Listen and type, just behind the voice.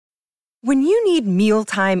When you need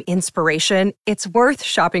mealtime inspiration, it's worth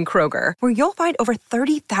shopping Kroger, where you'll find over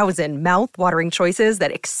 30,000 mouth-watering choices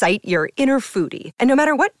that excite your inner foodie. And no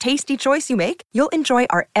matter what tasty choice you make, you'll enjoy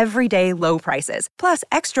our everyday low prices, plus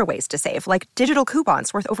extra ways to save, like digital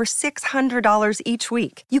coupons worth over $600 each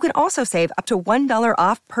week. You can also save up to $1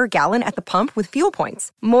 off per gallon at the pump with fuel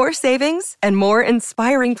points. More savings and more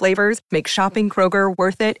inspiring flavors make shopping Kroger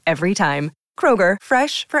worth it every time. Kroger,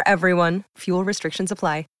 fresh for everyone. Fuel restrictions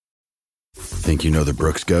apply. Think you know the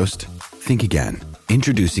Brooks Ghost? Think again.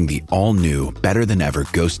 Introducing the all-new, better-than-ever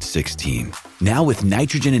Ghost 16. Now with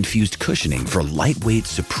nitrogen-infused cushioning for lightweight,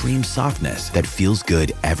 supreme softness that feels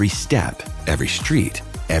good every step, every street,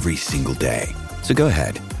 every single day. So go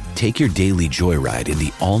ahead, take your daily joyride in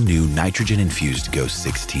the all-new nitrogen-infused Ghost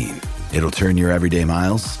 16. It'll turn your everyday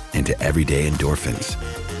miles into everyday endorphins.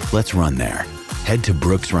 Let's run there. Head to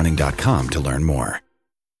brooksrunning.com to learn more.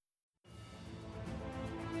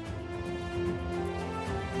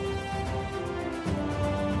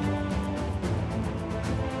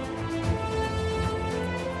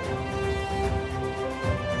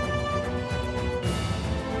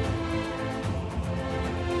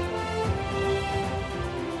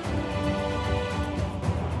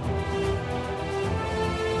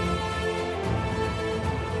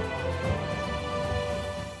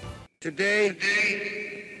 Today,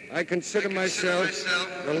 I consider myself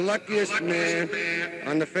the luckiest man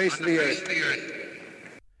on the face of the earth.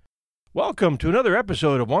 Welcome to another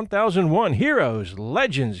episode of 1001 Heroes,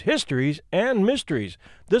 Legends, Histories, and Mysteries.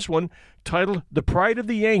 This one, titled The Pride of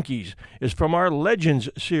the Yankees, is from our Legends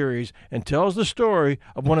series and tells the story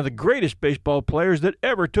of one of the greatest baseball players that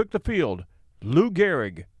ever took the field, Lou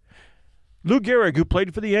Gehrig. Lou Gehrig, who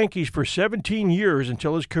played for the Yankees for 17 years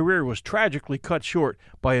until his career was tragically cut short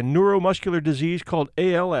by a neuromuscular disease called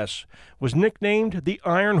ALS, was nicknamed the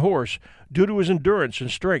Iron Horse due to his endurance and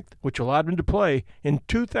strength, which allowed him to play in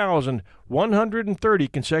 2,130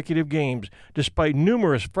 consecutive games, despite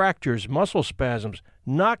numerous fractures, muscle spasms,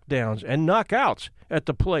 knockdowns, and knockouts at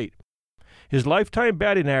the plate. His lifetime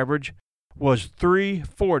batting average was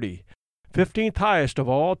 .340, 15th highest of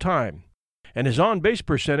all time, and his on-base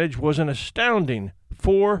percentage was an astounding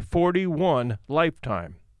 .441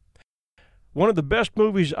 lifetime. One of the best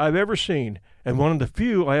movies I've ever seen, and one of the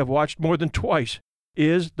few I have watched more than twice,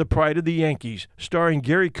 is The Pride of the Yankees, starring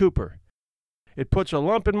Gary Cooper. It puts a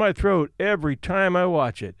lump in my throat every time I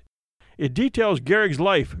watch it. It details Gehrig's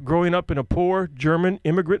life growing up in a poor German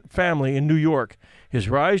immigrant family in New York, his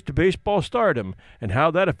rise to baseball stardom, and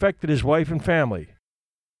how that affected his wife and family,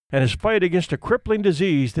 and his fight against a crippling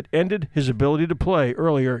disease that ended his ability to play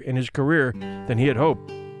earlier in his career than he had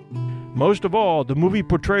hoped. Most of all, the movie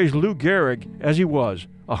portrays Lou Gehrig as he was,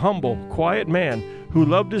 a humble, quiet man who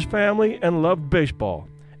loved his family and loved baseball,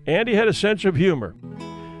 and he had a sense of humor.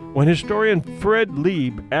 When historian Fred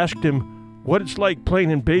Lieb asked him what it's like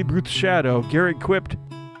playing in Babe Ruth's shadow, Gehrig quipped,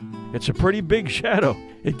 "It's a pretty big shadow.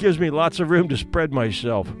 It gives me lots of room to spread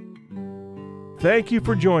myself." Thank you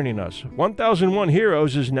for joining us. 1001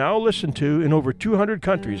 Heroes is now listened to in over 200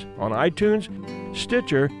 countries on iTunes,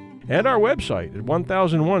 Stitcher, and our website at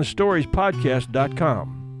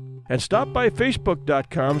 1001storiespodcast.com. And stop by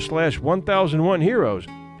facebook.com/1001heroes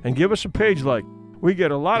and give us a page like. We get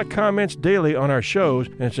a lot of comments daily on our shows,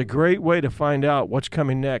 and it's a great way to find out what's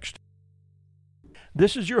coming next.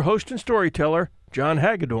 This is your host and storyteller, John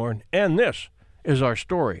Hagedorn, and this is our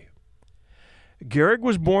story. Gehrig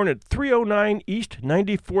was born at 309 East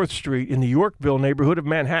 94th Street in the Yorkville neighborhood of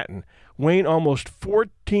Manhattan, weighing almost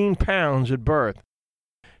 14 pounds at birth.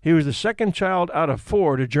 He was the second child out of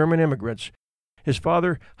 4 to German immigrants. His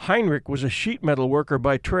father, Heinrich, was a sheet metal worker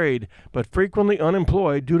by trade, but frequently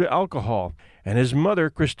unemployed due to alcohol, and his mother,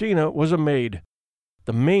 Christina, was a maid,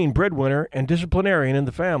 the main breadwinner and disciplinarian in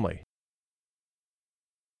the family.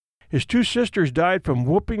 His 2 sisters died from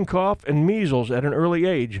whooping cough and measles at an early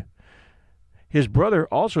age. His brother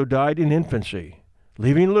also died in infancy,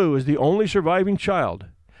 leaving Lou as the only surviving child.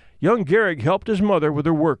 Young Gehrig helped his mother with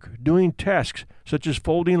her work, doing tasks such as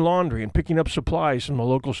folding laundry and picking up supplies from the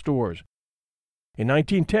local stores. In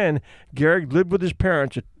 1910, Gehrig lived with his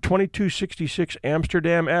parents at 2266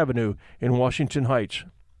 Amsterdam Avenue in Washington Heights.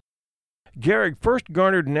 Gehrig first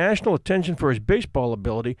garnered national attention for his baseball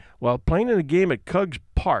ability while playing in a game at Cuggs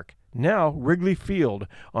Park, now Wrigley Field,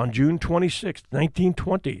 on June 26,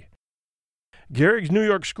 1920. Gehrig's New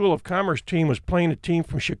York School of Commerce team was playing a team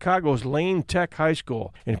from Chicago's Lane Tech High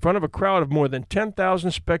School in front of a crowd of more than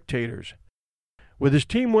 10,000 spectators. With his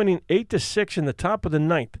team winning 8-6 in the top of the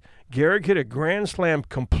ninth, Gehrig hit a grand slam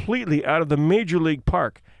completely out of the Major League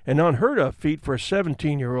Park, an unheard-of feat for a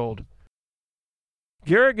 17-year-old.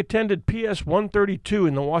 Gehrig attended PS 132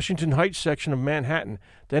 in the Washington Heights section of Manhattan,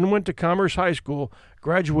 then went to Commerce High School,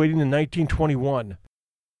 graduating in 1921.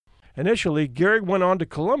 Initially, Gehrig went on to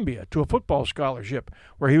Columbia to a football scholarship,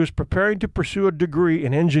 where he was preparing to pursue a degree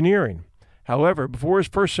in engineering. However, before his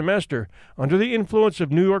first semester, under the influence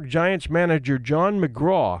of New York Giants manager John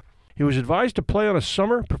McGraw, he was advised to play on a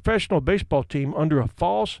summer professional baseball team under a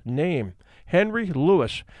false name, Henry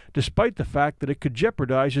Lewis, despite the fact that it could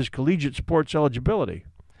jeopardize his collegiate sports eligibility.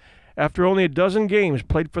 After only a dozen games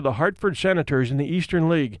played for the Hartford Senators in the Eastern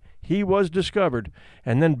League, he was discovered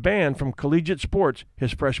and then banned from collegiate sports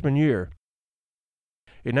his freshman year.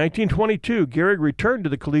 In 1922, Gehrig returned to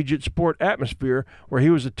the collegiate sport atmosphere, where he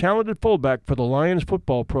was a talented fullback for the Lions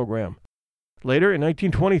football program. Later, in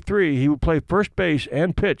 1923, he would play first base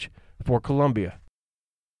and pitch for Columbia.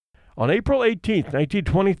 On April 18,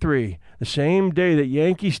 1923, the same day that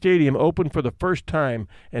Yankee Stadium opened for the first time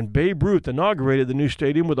and Babe Ruth inaugurated the new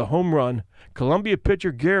stadium with a home run, Columbia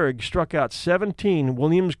pitcher Gehrig struck out 17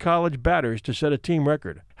 Williams College batters to set a team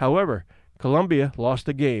record. However, Columbia lost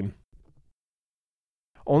the game.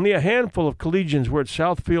 Only a handful of collegians were at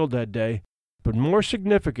South Field that day, but more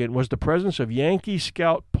significant was the presence of Yankee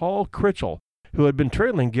scout Paul Critchell, who had been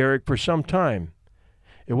trailing Gehrig for some time.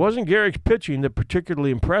 It wasn't Gehrig's pitching that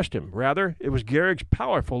particularly impressed him. Rather, it was Gehrig's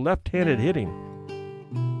powerful left-handed hitting.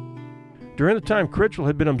 During the time Critchell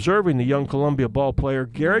had been observing the young Columbia ball player,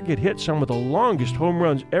 Gehrig had hit some of the longest home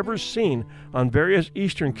runs ever seen on various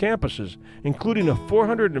eastern campuses, including a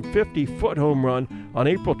 450-foot home run on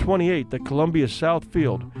April 28th at Columbia's South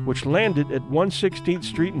Field, which landed at 116th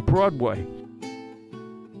Street and Broadway.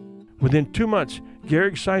 Within 2 months,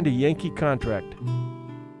 Gehrig signed a Yankee contract.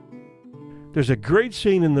 There's a great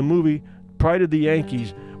scene in the movie Pride of the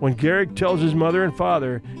Yankees when Gehrig tells his mother and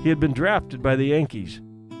father he had been drafted by the Yankees.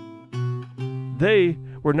 They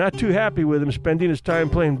were not too happy with him spending his time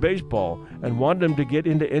playing baseball and wanted him to get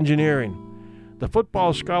into engineering. The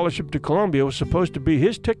football scholarship to Columbia was supposed to be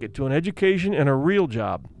his ticket to an education and a real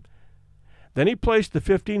job. Then he placed the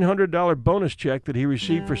 $1,500 bonus check that he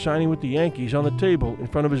received for signing with the Yankees on the table in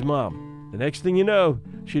front of his mom. The next thing you know,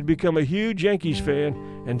 she'd become a huge Yankees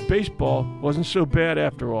fan, and baseball wasn't so bad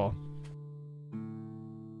after all.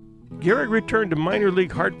 Gehrig returned to minor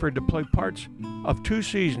league Hartford to play parts of 2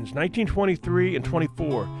 seasons, 1923 and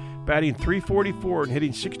 24, batting .344 and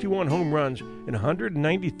hitting 61 home runs in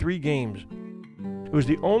 193 games. It was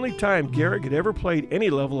the only time Gehrig had ever played any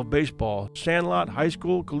level of baseball, sandlot, high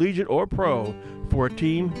school, collegiate, or pro, for a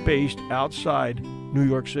team based outside New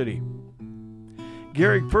York City.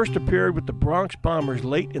 Gehrig first appeared with the Bronx Bombers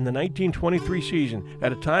late in the 1923 season,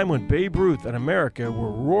 at a time when Babe Ruth and America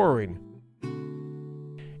were roaring.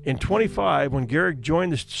 In 25, when Gehrig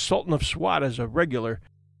joined the Sultan of Swat as a regular,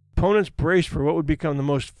 opponents braced for what would become the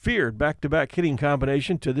most feared back-to-back hitting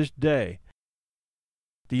combination to this day.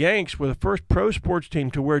 The Yanks were the first pro sports team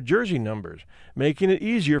to wear jersey numbers, making it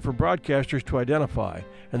easier for broadcasters to identify,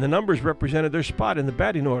 and the numbers represented their spot in the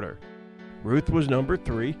batting order. Ruth was number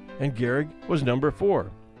 3, and Gehrig was number 4.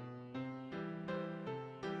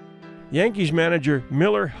 Yankees manager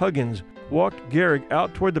Miller Huggins walked Gehrig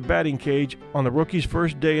out toward the batting cage on the rookie's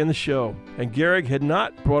first day in the show, and Gehrig had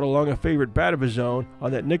not brought along a favorite bat of his own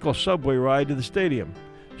on that nickel subway ride to the stadium.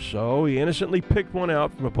 So he innocently picked one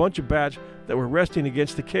out from a bunch of bats that were resting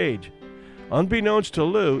against the cage. Unbeknownst to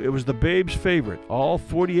Lou, it was the Babe's favorite, all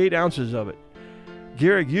 48 ounces of it.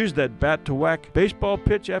 Gehrig used that bat to whack baseball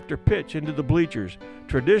pitch after pitch into the bleachers,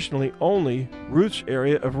 traditionally only Ruth's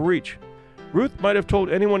area of reach. Ruth might have told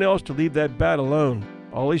anyone else to leave that bat alone.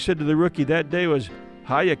 All he said to the rookie that day was,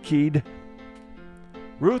 "Hiya, kid."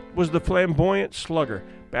 Ruth was the flamboyant slugger,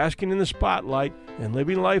 basking in the spotlight and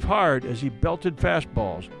living life hard as he belted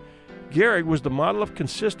fastballs. Gehrig was the model of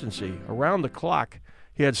consistency around the clock.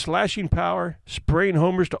 He had slashing power, spraying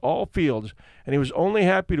homers to all fields, and he was only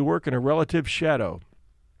happy to work in a relative's shadow.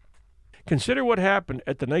 Consider what happened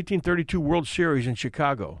at the 1932 World Series in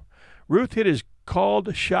Chicago. Ruth hit his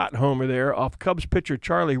called shot homer there off Cubs pitcher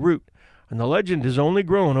Charlie Root, and the legend has only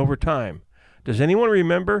grown over time. Does anyone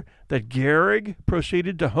remember that Gehrig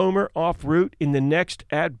proceeded to homer off Root in the next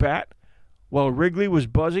at-bat while Wrigley was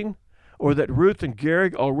buzzing, or that Ruth and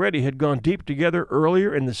Gehrig already had gone deep together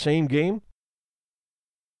earlier in the same game?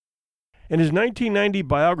 In his 1990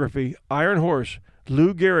 biography, Iron Horse,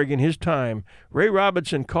 Lou Gehrig in his time, Ray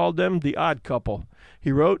Robinson called them the odd couple.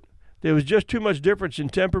 He wrote, "There was just too much difference in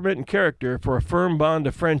temperament and character for a firm bond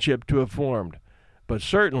of friendship to have formed. But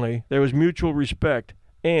certainly there was mutual respect,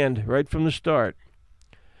 and right from the start.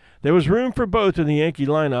 There was room for both in the Yankee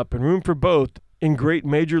lineup and room for both in great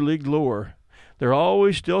major league lore. There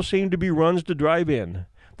always still seemed to be runs to drive in.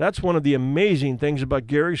 That's one of the amazing things about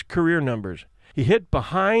Gehrig's career numbers. He hit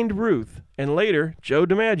behind Ruth and later Joe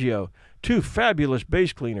DiMaggio, two fabulous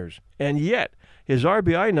base cleaners, and yet his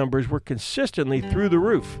RBI numbers were consistently through the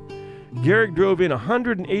roof. Gehrig drove in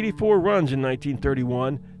 184 runs in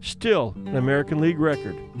 1931, still an American League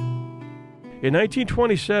record. In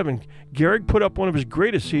 1927, Gehrig put up one of his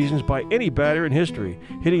greatest seasons by any batter in history,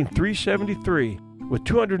 hitting .373 with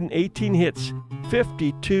 218 hits,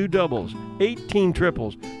 52 doubles, 18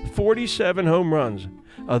 triples, 47 home runs,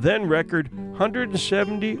 a then record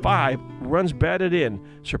 175 runs batted in,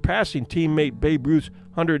 surpassing teammate Babe Ruth's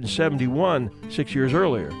 171 6 years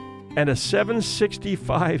earlier, and a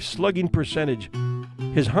 .765 slugging percentage.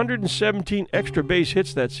 His 117 extra base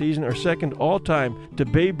hits that season are second all-time to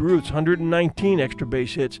Babe Ruth's 119 extra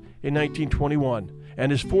base hits in 1921,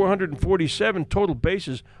 and his 447 total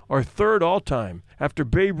bases are third all-time, after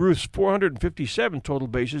Babe Ruth's 457 total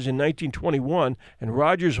bases in 1921 and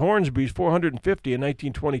Rogers Hornsby's 450 in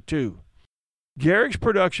 1922. Gehrig's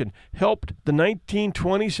production helped the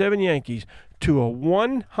 1927 Yankees to a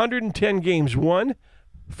 110 games won,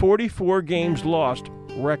 44 games lost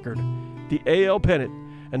record, the AL pennant,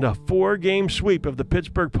 and a 4-game sweep of the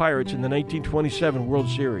Pittsburgh Pirates in the 1927 World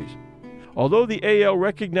Series. Although the AL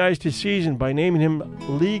recognized his season by naming him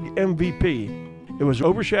League MVP, it was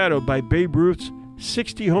overshadowed by Babe Ruth's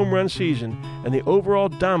 60-home run season and the overall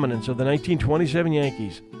dominance of the 1927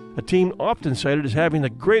 Yankees, a team often cited as having the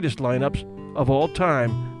greatest lineups of all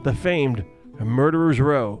time, the famed Murderers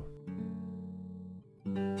Row.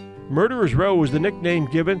 Murderers Row was the nickname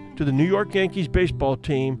given to the New York Yankees baseball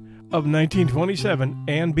team of 1927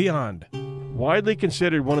 and beyond. Widely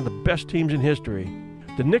considered one of the best teams in history,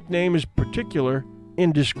 the nickname is particular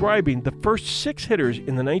in describing the first 6 hitters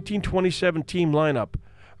in the 1927 team lineup: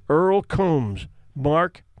 Earl Combs,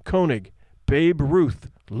 Mark Koenig, Babe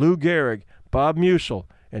Ruth, Lou Gehrig, Bob Musil,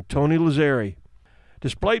 and Tony Lazzeri.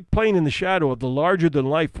 Despite playing in the shadow of the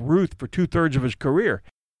larger-than-life Ruth for 2/3 of his career,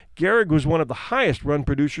 Gehrig was one of the highest run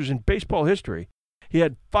producers in baseball history. He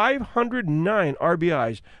had 509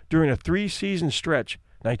 RBIs during a 3-season stretch,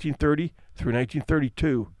 1930 through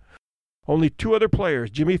 1932. Only 2 other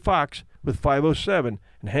players, Jimmy Fox with 507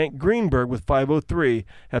 and Hank Greenberg with 503,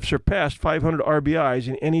 have surpassed 500 RBIs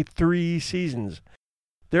in any 3 seasons.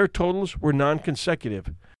 Their totals were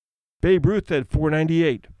non-consecutive. Babe Ruth had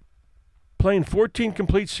 498. Playing 14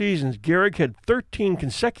 complete seasons, Gehrig had 13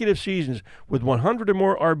 consecutive seasons with 100 or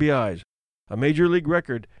more RBIs, a major league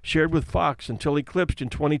record shared with Fox until eclipsed in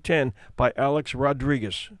 2010 by Alex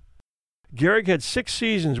Rodriguez. Gehrig had 6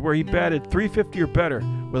 seasons where he batted .350 or better,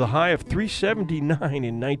 with a high of .379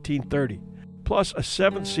 in 1930, plus a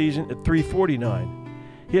 7th season at .349.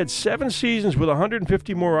 He had 7 seasons with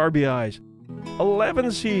 150 more RBIs,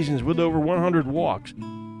 11 seasons with over 100 walks,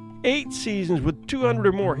 8 seasons with 200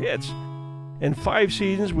 or more hits, and 5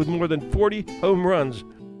 seasons with more than 40 home runs.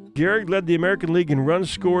 Gehrig led the American League in runs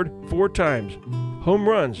scored 4 times, home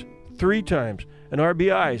runs 3 times, and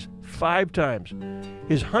RBIs 5 times.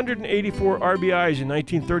 His 184 RBIs in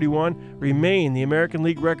 1931 remain the American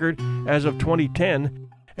League record as of 2010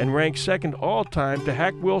 and rank second all-time to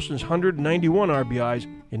Hack Wilson's 191 RBIs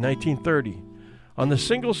in 1930. On the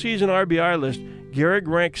single-season RBI list, Gehrig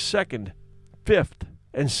ranks 2nd, 5th,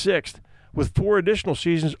 and 6th, with 4 additional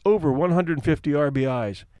seasons over 150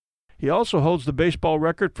 RBIs. He also holds the baseball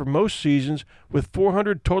record for most seasons with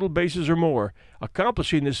 400 total bases or more,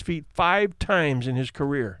 accomplishing this feat 5 times in his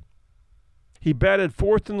career. He batted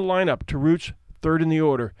 4th in the lineup to Ruth's 3rd in the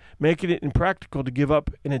order, making it impractical to give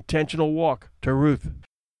up an intentional walk to Ruth.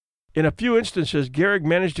 In a few instances, Gehrig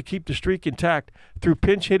managed to keep the streak intact through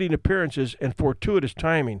pinch-hitting appearances and fortuitous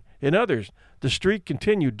timing. In others, the streak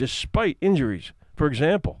continued despite injuries. For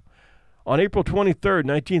example, on April 23,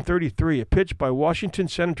 1933, a pitch by Washington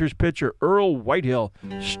Senators pitcher Earl Whitehill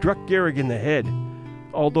struck Gehrig in the head.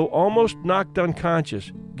 Although almost knocked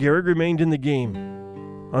unconscious, Gehrig remained in the game.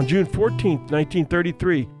 On June 14,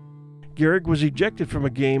 1933, Gehrig was ejected from a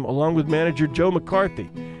game along with manager Joe McCarthy,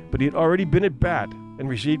 but he had already been at bat and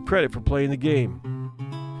received credit for playing the game.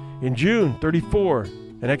 In June 34,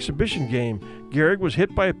 an exhibition game, Gehrig was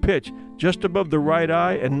hit by a pitch just above the right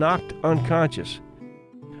eye and knocked unconscious.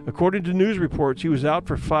 According to news reports, he was out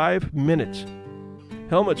for 5 minutes.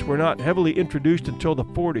 Helmets were not heavily introduced until the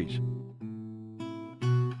 40s.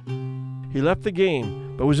 He left the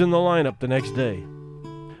game, but was in the lineup the next day.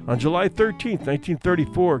 On July 13,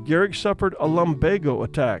 1934, Gehrig suffered a lumbago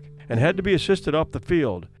attack and had to be assisted off the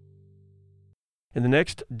field. In the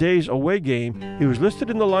next day's away game, he was listed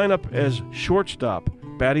in the lineup as shortstop,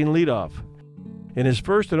 batting leadoff. In his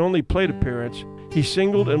first and only plate appearance, he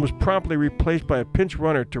singled and was promptly replaced by a pinch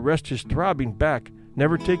runner to rest his throbbing back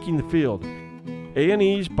never taking the field.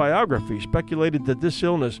 A&E's biography speculated that this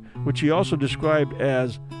illness, which he also described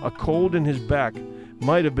as a cold in his back,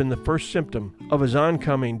 might have been the first symptom of his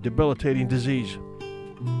oncoming debilitating disease.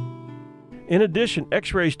 In addition,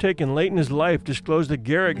 X-rays taken late in his life disclosed that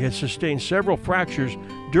Gehrig had sustained several fractures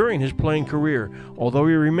during his playing career, although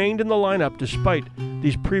he remained in the lineup despite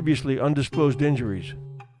these previously undisclosed injuries.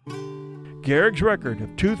 Gehrig's record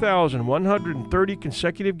of 2,130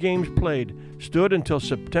 consecutive games played stood until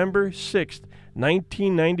September 6,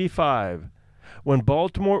 1995, when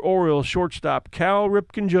Baltimore Orioles shortstop Cal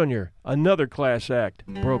Ripken Jr., another class act,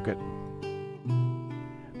 broke it.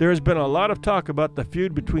 There has been a lot of talk about the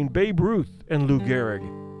feud between Babe Ruth and Lou Gehrig.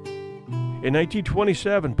 In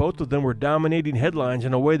 1927, both of them were dominating headlines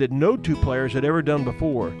in a way that no two players had ever done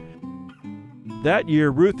before. That year,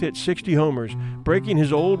 Ruth hit 60 homers, breaking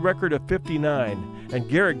his old record of 59, and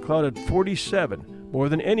Gehrig clouded 47, more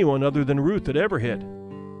than anyone other than Ruth had ever hit.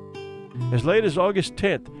 As late as August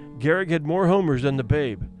 10th, Gehrig had more homers than the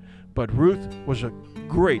Babe, but Ruth was a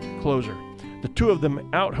great closer. The two of them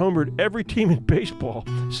out-homered every team in baseball,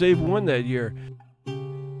 save one that year.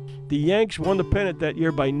 The Yanks won the pennant that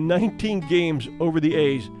year by 19 games over the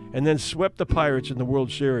A's and then swept the Pirates in the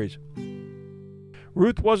World Series.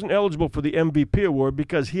 Ruth wasn't eligible for the MVP award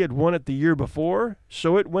because he had won it the year before,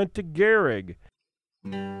 so it went to Gehrig.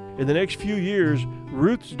 In the next few years,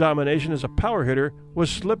 Ruth's domination as a power hitter was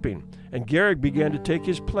slipping, and Gehrig began to take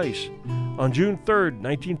his place. On June 3,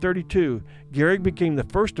 1932, Gehrig became the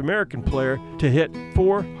first American player to hit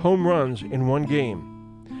 4 home runs in one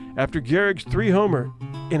game. After Gehrig's 3-homer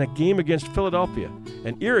in a game against Philadelphia,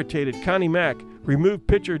 an irritated Connie Mack removed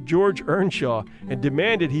pitcher George Earnshaw and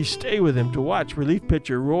demanded he stay with him to watch relief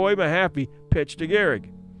pitcher Roy Mahaffey pitch to Gehrig.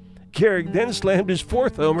 Gehrig then slammed his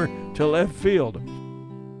 4th homer to left field.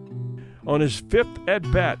 On his 5th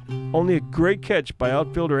at-bat, only a great catch by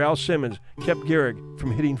outfielder Al Simmons kept Gehrig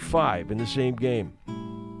from hitting 5 in the same game.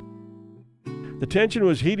 The tension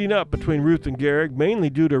was heating up between Ruth and Gehrig, mainly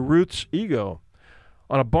due to Ruth's ego.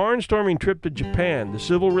 On a barnstorming trip to Japan, the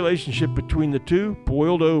civil relationship between the two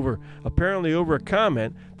boiled over, apparently over a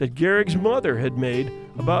comment that Gehrig's mother had made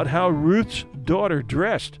about how Ruth's daughter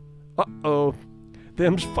dressed. Uh-oh,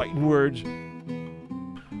 them's fighting words.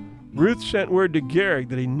 Ruth sent word to Gehrig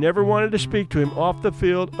that he never wanted to speak to him off the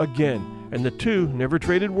field again, and the two never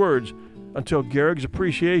traded words until Gehrig's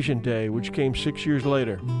Appreciation Day, which came 6 years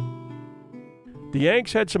later. The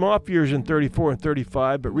Yanks had some off years in 34 and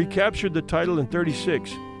 35, but recaptured the title in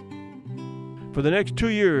 36. For the next 2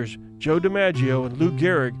 years, Joe DiMaggio and Lou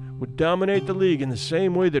Gehrig would dominate the league in the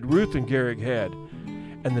same way that Ruth and Gehrig had,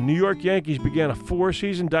 and the New York Yankees began a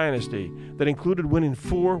 4-season dynasty that included winning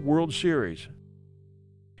 4 World Series.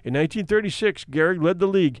 In 1936, Gehrig led the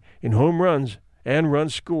league in home runs and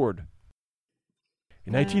runs scored.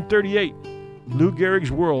 In 1938, Lou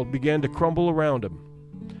Gehrig's world began to crumble around him.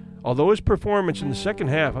 Although his performance in the second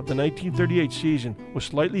half of the 1938 season was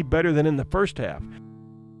slightly better than in the first half,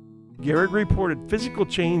 Gehrig reported physical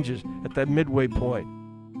changes at that midway point.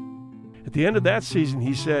 At the end of that season,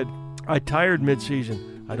 he said, "I tired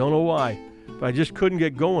midseason. I don't know why, but I just couldn't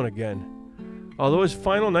get going again." Although his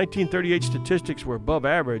final 1938 statistics were above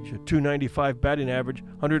average, a .295 batting average,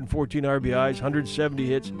 114 RBIs, 170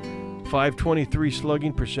 hits, .523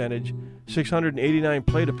 slugging percentage, 689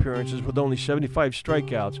 plate appearances with only 75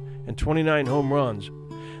 strikeouts, and 29 home runs,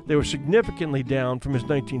 they were significantly down from his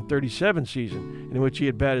 1937 season, in which he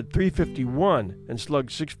had batted .351 and slugged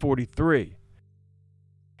 .643.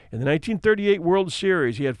 In the 1938 World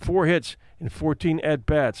Series, he had 4 hits in 14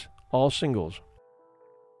 at-bats, all singles.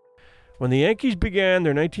 When the Yankees began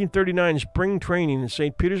their 1939 spring training in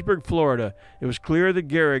St. Petersburg, Florida, it was clear that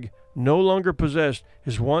Gehrig no longer possessed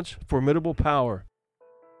his once formidable power.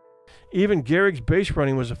 Even Gehrig's base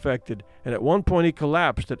running was affected, and at one point he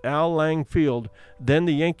collapsed at Al Lang Field, then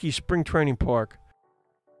the Yankees spring training park.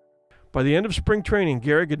 By the end of spring training,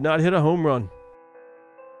 Gehrig had not hit a home run.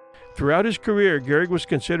 Throughout his career, Gehrig was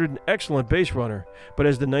considered an excellent base runner, but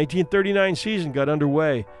as the 1939 season got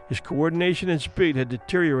underway, his coordination and speed had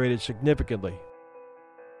deteriorated significantly.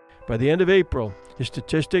 By the end of April, his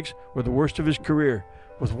statistics were the worst of his career,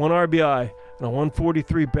 with 1 RBI and a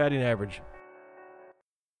 .143 batting average.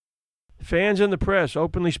 Fans and the press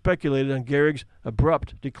openly speculated on Gehrig's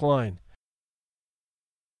abrupt decline.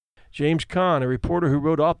 James Kahn, a reporter who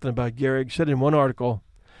wrote often about Gehrig, said in one article,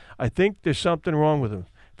 "I think there's something wrong with him.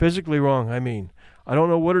 Physically wrong, I mean. I don't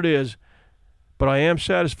know what it is, but I am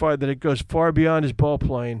satisfied that it goes far beyond his ball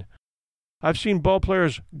playing. I've seen ball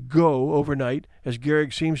players go overnight, as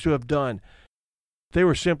Gehrig seems to have done. They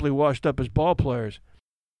were simply washed up as ball players.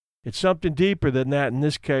 It's something deeper than that in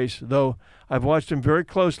this case, though I've watched him very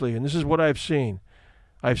closely, and this is what I've seen.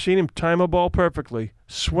 I've seen him time a ball perfectly,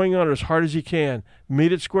 swing on it as hard as he can,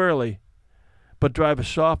 meet it squarely, but drive a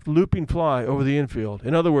soft, looping fly over the infield.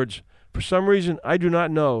 In other words, for some reason I do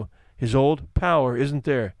not know, his old power isn't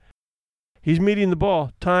there. He's meeting the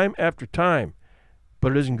ball time after time,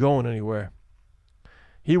 but it isn't going anywhere.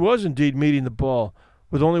 He was indeed meeting the ball,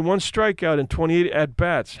 with only one strikeout and 28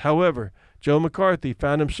 at-bats. However, Joe McCarthy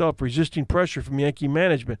found himself resisting pressure from Yankee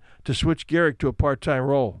management to switch Gehrig to a part-time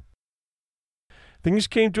role. Things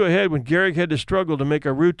came to a head when Gehrig had to struggle to make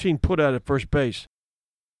a routine put-out at first base.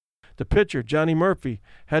 The pitcher, Johnny Murphy,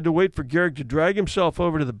 had to wait for Gehrig to drag himself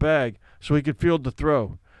over to the bag so he could field the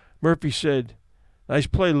throw. Murphy said, "Nice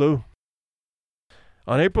play, Lou."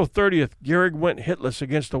 On April 30th, Gehrig went hitless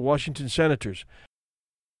against the Washington Senators.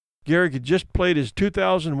 Gehrig had just played his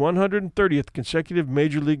 2,130th consecutive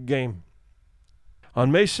Major League game.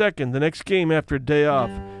 On May 2nd, the next game after a day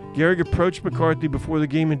off, Gehrig approached McCarthy before the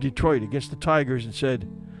game in Detroit against the Tigers and said,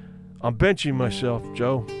 "I'm benching myself,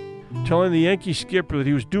 Joe," telling the Yankee skipper that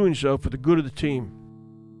he was doing so for the good of the team.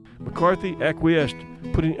 McCarthy acquiesced,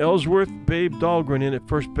 putting Ellsworth Babe Dahlgren in at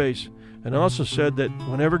first base, and also said that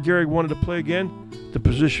whenever Gehrig wanted to play again, the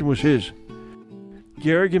position was his.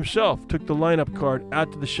 Gehrig himself took the lineup card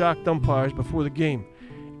out to the shocked umpires before the game,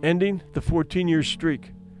 ending the 14-year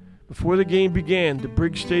streak. Before the game began, the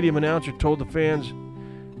Briggs Stadium announcer told the fans,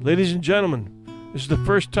 "Ladies and gentlemen, this is the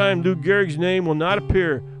first time Lou Gehrig's name will not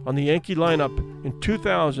appear on the Yankee lineup in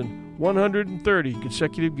 2,130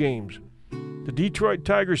 consecutive games." The Detroit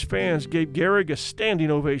Tigers fans gave Gehrig a standing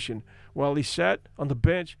ovation while he sat on the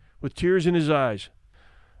bench with tears in his eyes.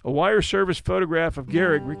 A wire service photograph of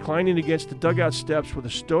Gehrig reclining against the dugout steps with a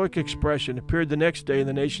stoic expression appeared the next day in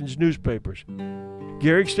the nation's newspapers.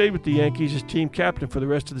 Gehrig stayed with the Yankees as team captain for the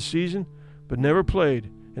rest of the season, but never played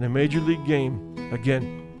in a Major League game again.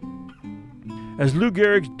 As Lou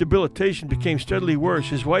Gehrig's debilitation became steadily worse,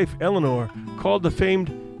 his wife, Eleanor, called the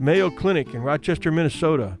famed Mayo Clinic in Rochester,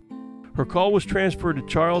 Minnesota. Her call was transferred to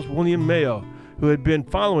Charles William Mayo, who had been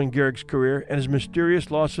following Gehrig's career and his mysterious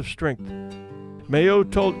loss of strength. Mayo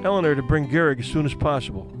told Eleanor to bring Gehrig as soon as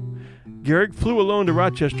possible. Gehrig flew alone to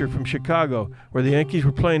Rochester from Chicago, where the Yankees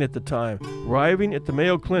were playing at the time, arriving at the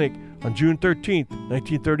Mayo Clinic on June 13,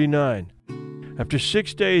 1939. After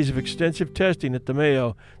 6 days of extensive testing at the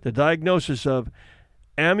Mayo, the diagnosis of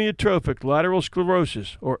amyotrophic lateral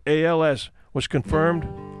sclerosis, or ALS, was confirmed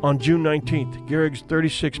on June 19th, Gehrig's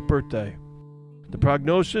 36th birthday. The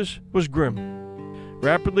prognosis was grim.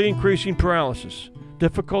 Rapidly increasing paralysis,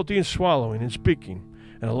 difficulty in swallowing and speaking,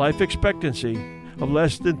 and a life expectancy of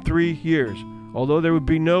less than 3 years, although there would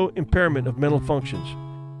be no impairment of mental functions.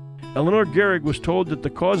 Eleanor Gehrig was told that the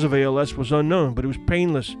cause of ALS was unknown, but it was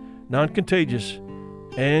painless, non-contagious,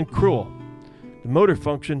 and cruel. The motor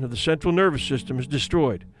function of the central nervous system is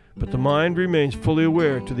destroyed, but the mind remains fully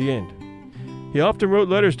aware to the end. He often wrote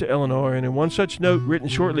letters to Eleanor, and in one such note written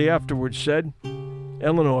shortly afterwards said,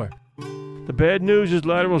 "Eleanor, the bad news is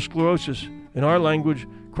lateral sclerosis, in our language,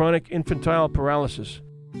 chronic infantile paralysis.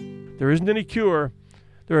 There isn't any cure.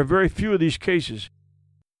 There are very few of these cases.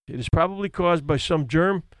 It is probably caused by some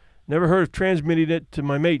germ. Never heard of transmitting it to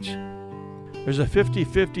my mates. There's a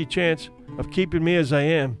 50-50 chance of keeping me as I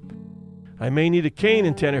am. I may need a cane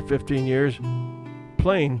in 10 or 15 years.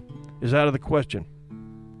 Playing is out of the question."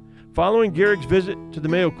 Following Gehrig's visit to the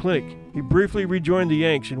Mayo Clinic, he briefly rejoined the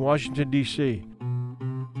Yanks in Washington, D.C.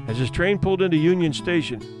 As his train pulled into Union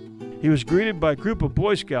Station, he was greeted by a group of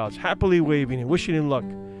Boy Scouts happily waving and wishing him luck.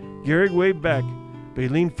 Gehrig waved back, but he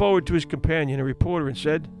leaned forward to his companion, a reporter, and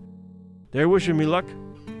said, "They're wishing me luck,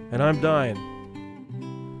 and I'm dying."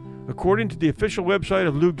 According to the official website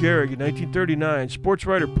of Lou Gehrig in 1939, sports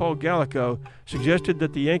writer Paul Gallico suggested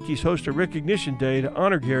that the Yankees host a recognition day to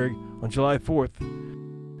honor Gehrig on July 4th.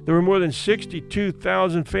 There were more than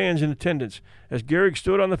 62,000 fans in attendance as Gehrig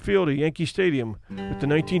stood on the field at Yankee Stadium with the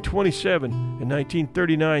 1927 and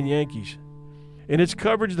 1939 Yankees. In its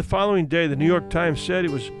coverage the following day, the New York Times said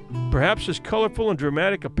it was perhaps as colorful and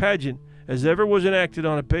dramatic a pageant as ever was enacted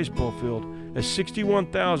on a baseball field, as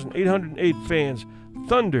 61,808 fans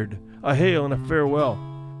thundered a hail and a farewell.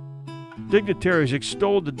 Dignitaries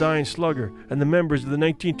extolled the dying slugger and the members of the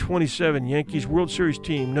 1927 Yankees World Series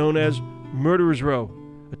team known as Murderers Row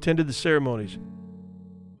attended the ceremonies.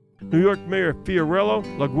 New York Mayor Fiorello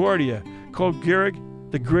LaGuardia called Gehrig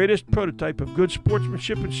the greatest prototype of good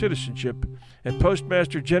sportsmanship and citizenship, and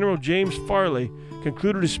Postmaster General James Farley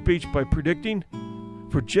concluded his speech by predicting,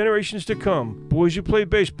 "For generations to come, boys who play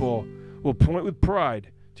baseball will point with pride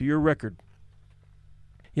to your record."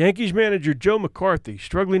 Yankees manager Joe McCarthy,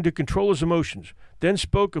 struggling to control his emotions, then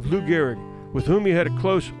spoke of Lou Gehrig, with whom he had a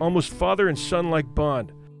close, almost father and son-like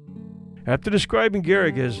bond. After describing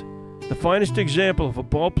Gehrig as the finest example of a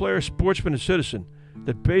ballplayer, sportsman, and citizen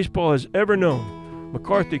that baseball has ever known,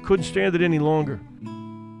 McCarthy couldn't stand it any longer.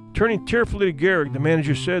 Turning tearfully to Gehrig, the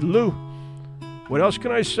manager said, "Lou, what else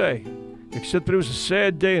can I say, except that it was a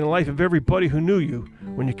sad day in the life of everybody who knew you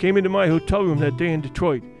when you came into my hotel room that day in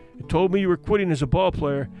Detroit and told me you were quitting as a ball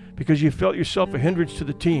player because you felt yourself a hindrance to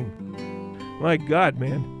the team. My God,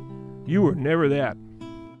 man, you were never that."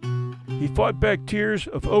 He fought back tears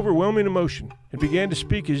of overwhelming emotion and began to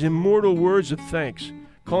speak his immortal words of thanks,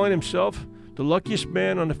 calling himself the luckiest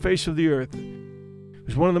man on the face of the earth. It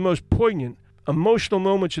was one of the most poignant, emotional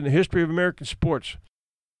moments in the history of American sports,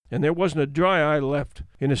 and there wasn't a dry eye left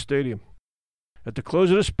in the stadium. At the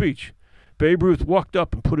close of the speech, Babe Ruth walked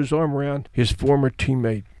up and put his arm around his former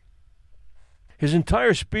teammate. His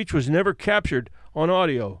entire speech was never captured on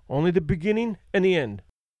audio, only the beginning and the end.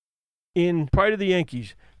 In Pride of the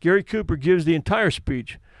Yankees, Gary Cooper gives the entire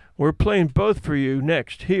speech. We're playing both for you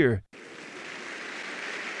next, here.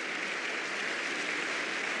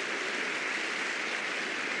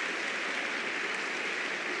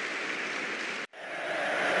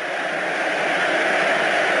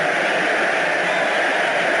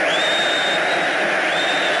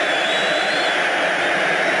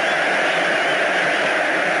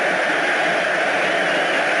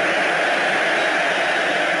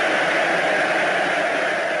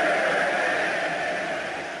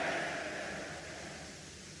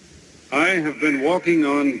 I have been walking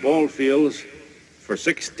on ball fields for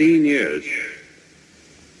 16 years,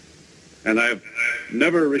 and I've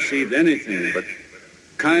never received anything but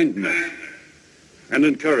kindness and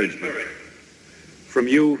encouragement from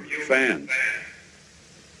you fans.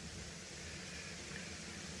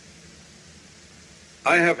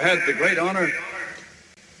 I have had the great honor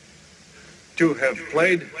to have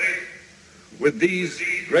played with these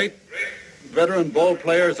great veteran ball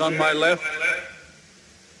players on my left: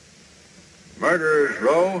 Murderers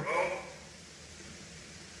Row,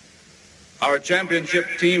 our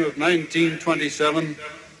championship team of 1927.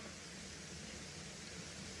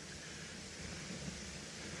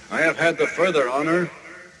 I have had the further honor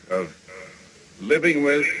of living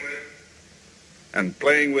with and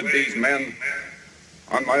playing with these men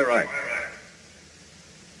on my right: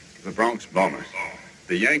 the Bronx Bombers,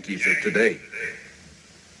 the Yankees of today.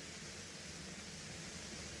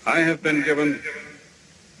 I have been given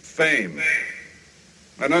fame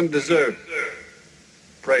and undeserved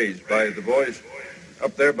praise by the boys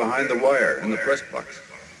up there behind the wire in the press box.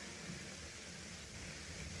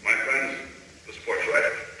 My friends, the sports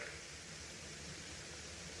writer,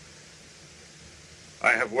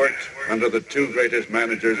 I have worked under the two greatest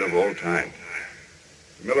managers of all time,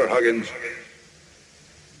 Miller Huggins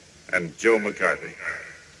and Joe McCarthy.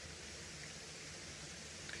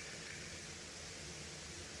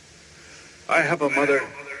 I have a mother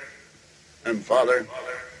and father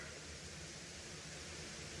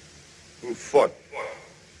who fought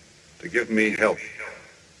to give me help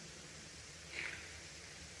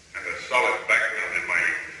and a solid background in my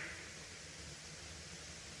youth.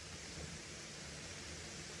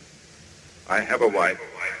 I have a wife,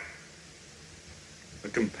 a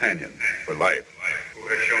companion for life, who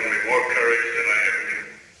has shown me more courage than I ever knew.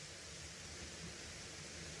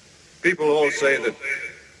 People all say that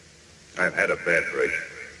I've had a bad break.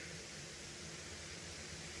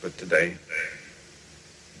 But today,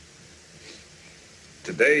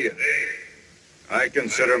 I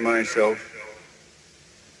consider myself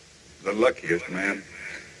the luckiest man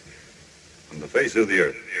on the face of the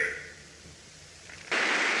earth.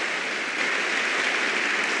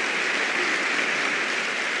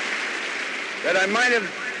 That I might have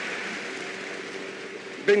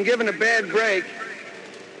been given a bad break,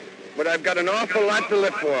 but I've got an awful lot to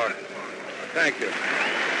live for. Thank you.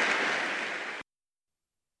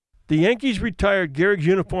 The Yankees retired Gehrig's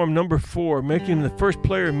uniform number 4, making him the first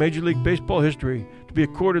player in Major League Baseball history to be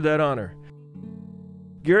accorded that honor.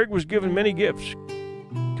 Gehrig was given many gifts,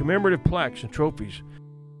 commemorative plaques and trophies.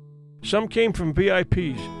 Some came from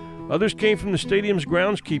VIPs, others came from the stadium's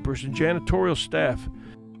groundskeepers and janitorial staff.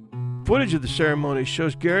 Footage of the ceremony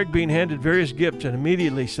shows Gehrig being handed various gifts and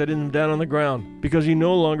immediately setting them down on the ground because he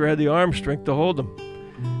no longer had the arm strength to hold them.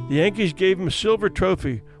 The Yankees gave him a silver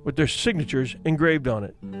trophy with their signatures engraved on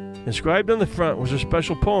it. Inscribed on the front was a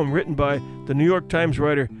special poem written by the New York Times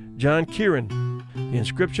writer John Kieran. The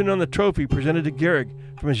inscription on the trophy presented to Gehrig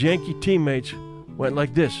from his Yankee teammates went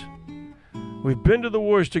like this: "We've been to the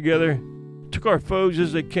wars together, took our foes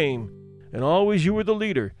as they came, and always you were the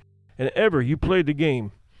leader, and ever you played the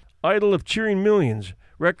game. idol of cheering millions.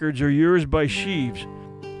 Records are yours by sheaves.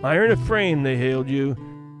 Iron of frame they hailed you,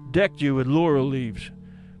 decked you with laurel leaves.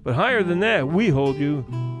 But higher than that, we hold you,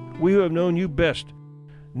 we who have known you best,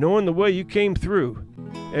 knowing the way you came through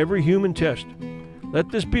every human test. Let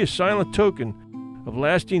this be a silent token of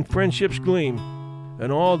lasting friendship's gleam,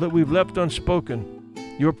 and all that we've left unspoken,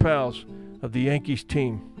 your pals of the Yankees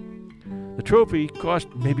team. The trophy cost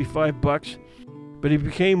maybe $5, but it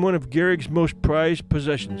became one of Gehrig's most prized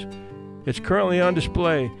possessions. It's currently on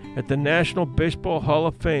display at the National Baseball Hall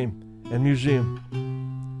of Fame and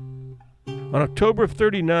Museum. On October of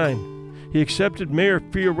 '39, he accepted Mayor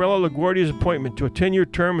Fiorello LaGuardia's appointment to a 10-year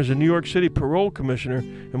term as a New York City parole commissioner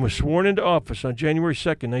and was sworn into office on January 2,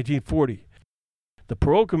 1940. The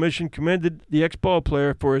Parole Commission commended the ex-ball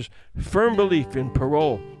player for his firm belief in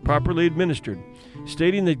parole properly administered,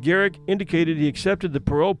 stating that Gehrig indicated he accepted the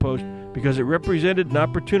parole post because it represented an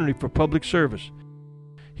opportunity for public service.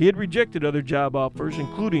 He had rejected other job offers,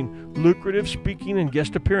 including lucrative speaking and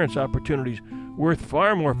guest appearance opportunities worth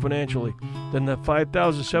far more financially than the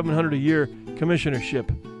 $5,700 a year commissionership.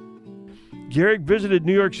 Gehrig visited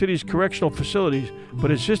New York City's correctional facilities,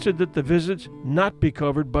 but insisted that the visits not be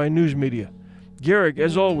covered by news media. Gehrig,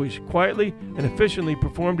 as always, quietly and efficiently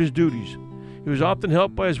performed his duties. He was often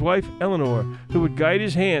helped by his wife, Eleanor, who would guide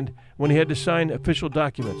his hand when he had to sign official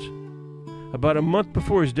documents. About a month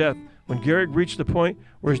before his death, when Gehrig reached the point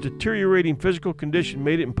where his deteriorating physical condition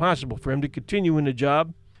made it impossible for him to continue in the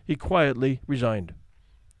job, he quietly resigned.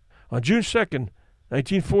 On June 2,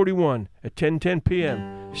 1941, at 10:10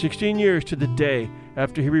 p.m., 16 years to the day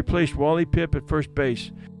after he replaced Wally Pipp at first base,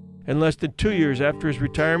 and less than 2 years after his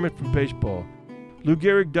retirement from baseball, Lou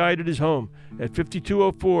Gehrig died at his home at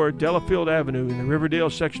 5204 Delafield Avenue in the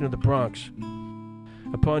Riverdale section of the Bronx.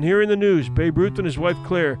 Upon hearing the news, Babe Ruth and his wife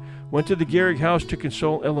Claire went to the Gehrig house to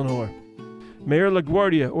console Eleanor. Mayor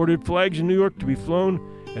LaGuardia ordered flags in New York to be flown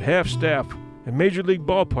at half staff, and Major League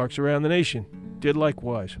ballparks around the nation did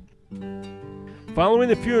likewise. Following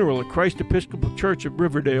the funeral at Christ Episcopal Church of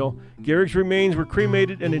Riverdale, Gehrig's remains were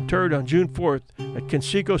cremated and interred on June 4th at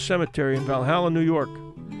Kensico Cemetery in Valhalla, New York.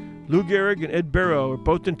 Lou Gehrig and Ed Barrow are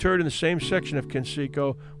both interred in the same section of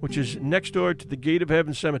Kensico, which is next door to the Gate of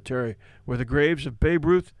Heaven Cemetery, where the graves of Babe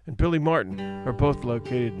Ruth and Billy Martin are both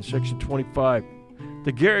located in Section 25.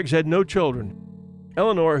 The Gehrigs had no children.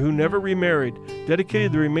 Eleanor, who never remarried,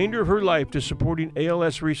 dedicated the remainder of her life to supporting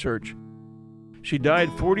ALS research. She died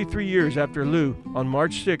 43 years after Lou on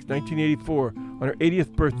March 6, 1984, on her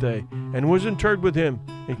 80th birthday, and was interred with him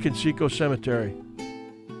in Kensico Cemetery.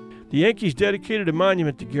 The Yankees dedicated a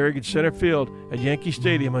monument to Gehrig in center field at Yankee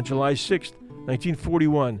Stadium on July 6,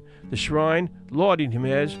 1941, the shrine lauding him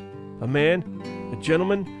as a man, a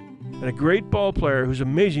gentleman, and a great ball player whose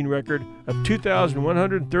amazing record of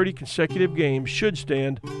 2,130 consecutive games should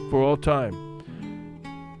stand for all time.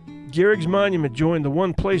 Gehrig's monument joined the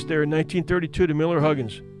one placed there in 1932 to Miller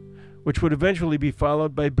Huggins, which would eventually be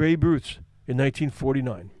followed by Babe Ruth's in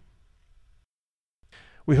 1949.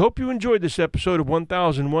 We hope you enjoyed this episode of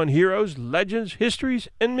 1001 Heroes, Legends, Histories,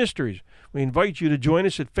 and Mysteries. We invite you to join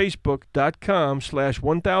us at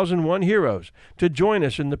facebook.com/1001heroes to join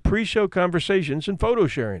us in the pre-show conversations and photo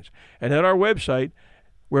sharings, and at our website,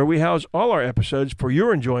 where we house all our episodes for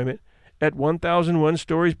your enjoyment at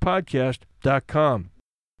 1001storiespodcast.com.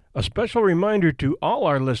 A special reminder to all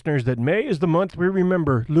our listeners that May is the month we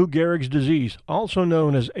remember Lou Gehrig's disease, also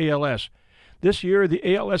known as ALS. This year,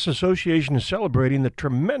 the ALS Association is celebrating the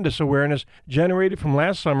tremendous awareness generated from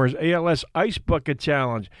last summer's ALS Ice Bucket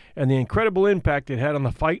Challenge and the incredible impact it had on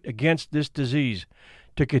the fight against this disease.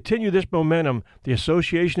 To continue this momentum, the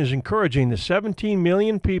association is encouraging the 17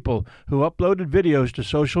 million people who uploaded videos to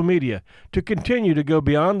social media to continue to go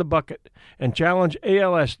beyond the bucket and challenge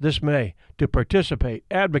ALS this May to participate,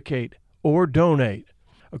 advocate, or donate.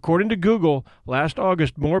 According to Google, last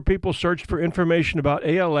August, more people searched for information about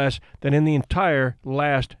ALS than in the entire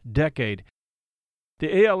last decade.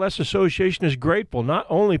 The ALS Association is grateful not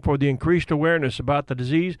only for the increased awareness about the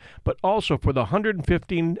disease, but also for the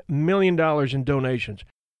 $115 million in donations.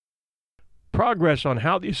 Progress on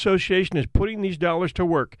how the association is putting these dollars to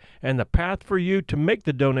work and the path for you to make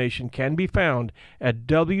the donation can be found at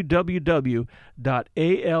www.alsa.org.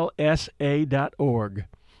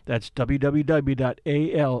 That's www.alsa.org.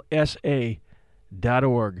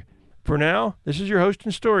 For now, this is your host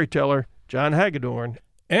and storyteller, John Hagedorn,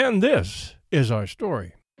 and this is our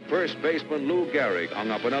story. First baseman Lou Gehrig hung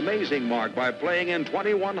up an amazing mark by playing in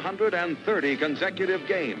 2,130 consecutive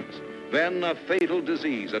games. Then a fatal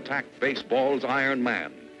disease attacked baseball's Iron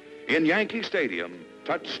Man. In Yankee Stadium,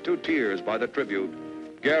 touched to tears by the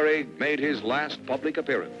tribute, Gehrig made his last public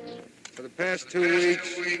appearance. For the past 2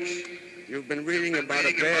 weeks, you've been reading about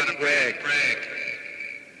a bad brag.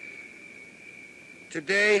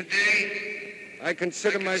 Today, I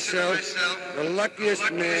consider myself the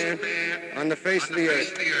luckiest man on the face of the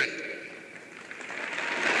earth.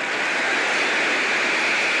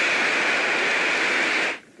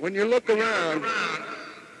 When you look around,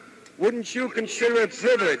 wouldn't you consider it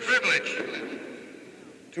privilege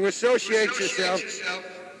to associate yourself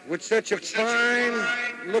with such a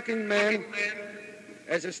fine-looking man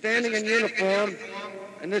as is standing in uniform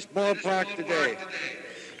in this ballpark today?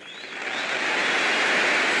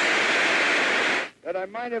 That I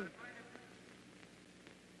might have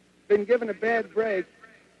been given a bad break,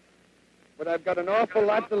 but I've got an awful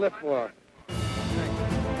lot to live for.